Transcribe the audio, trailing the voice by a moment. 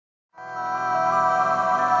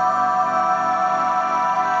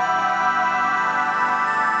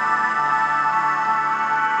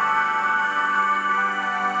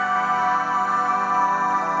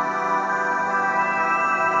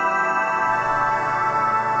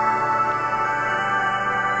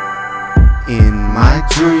In my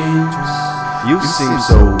dreams, you seem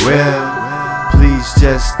so real. Please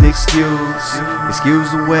just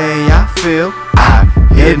excuse the way I feel. I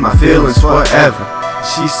hid my feelings forever.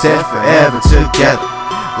 She said forever together.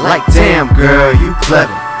 Like damn girl, you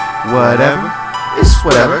clever. Whatever, it's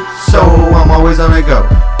whatever. So I'm always on the go.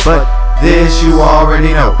 But this you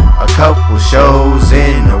already know. A couple shows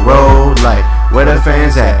in a row. Like where the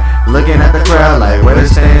fans at? Looking at the crowd like where the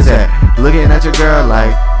stands at? Looking at your girl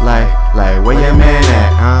like where your man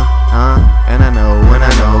at? And I know, when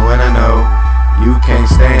I know you can't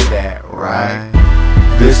stand that, right?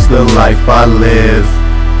 This the life I live.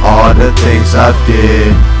 All the things I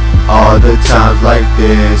did. All the times like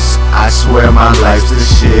this, I swear my life's the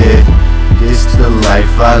shit. This the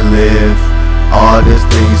life I live. All the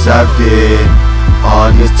things I did.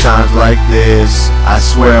 All these times like this, I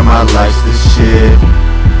swear my life's the shit.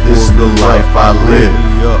 This the life I live.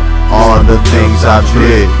 All the things I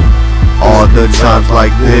did. All the times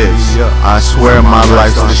like this, I swear my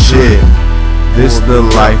life's the shit. This the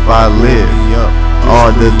life I live.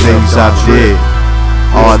 All the things I did.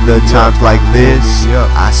 All the times like this,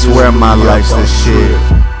 I swear my life's the shit.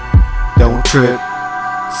 Don't trip,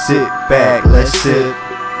 sit back, let's sip.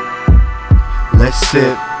 Let's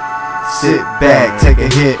sip, sit back, take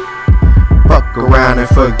a hit. Fuck around and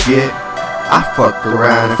forget. I fucked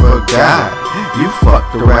around and forgot. You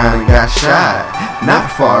fucked around and got shot.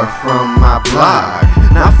 Not far from my block,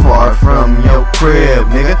 not far from your crib,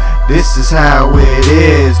 nigga. This is how it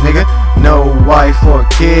is, nigga. No wife or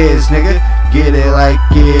kids, nigga. Get it like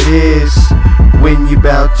it is. When you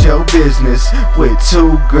bout your business with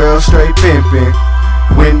two girls straight pimping.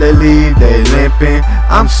 When they leave, they limping.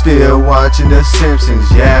 I'm still watching The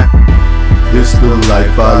Simpsons, yeah. This the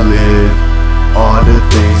life I live. All the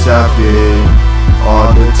things I did.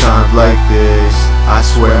 All the times like this, I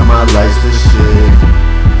swear my life's the shit.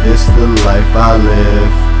 This the life I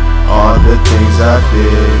live. All the things I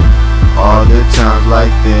did. All the times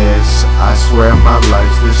like this, I swear my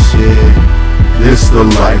life's the shit. This the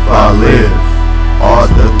life I live. All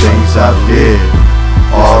the things I did.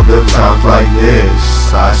 All the times like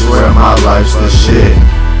this, I swear my life's the shit.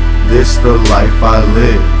 This the life I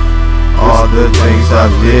live. All the things I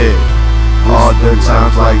did. All the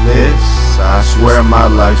times like this, I swear my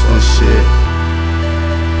life's the shit.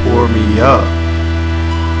 Pour me up.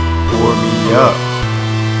 Pour me up.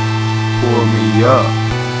 Pour me up.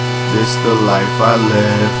 This the life I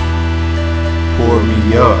live. Pour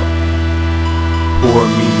me up. Pour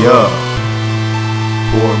me up.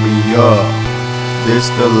 Pour me up. This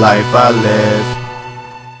the life I live.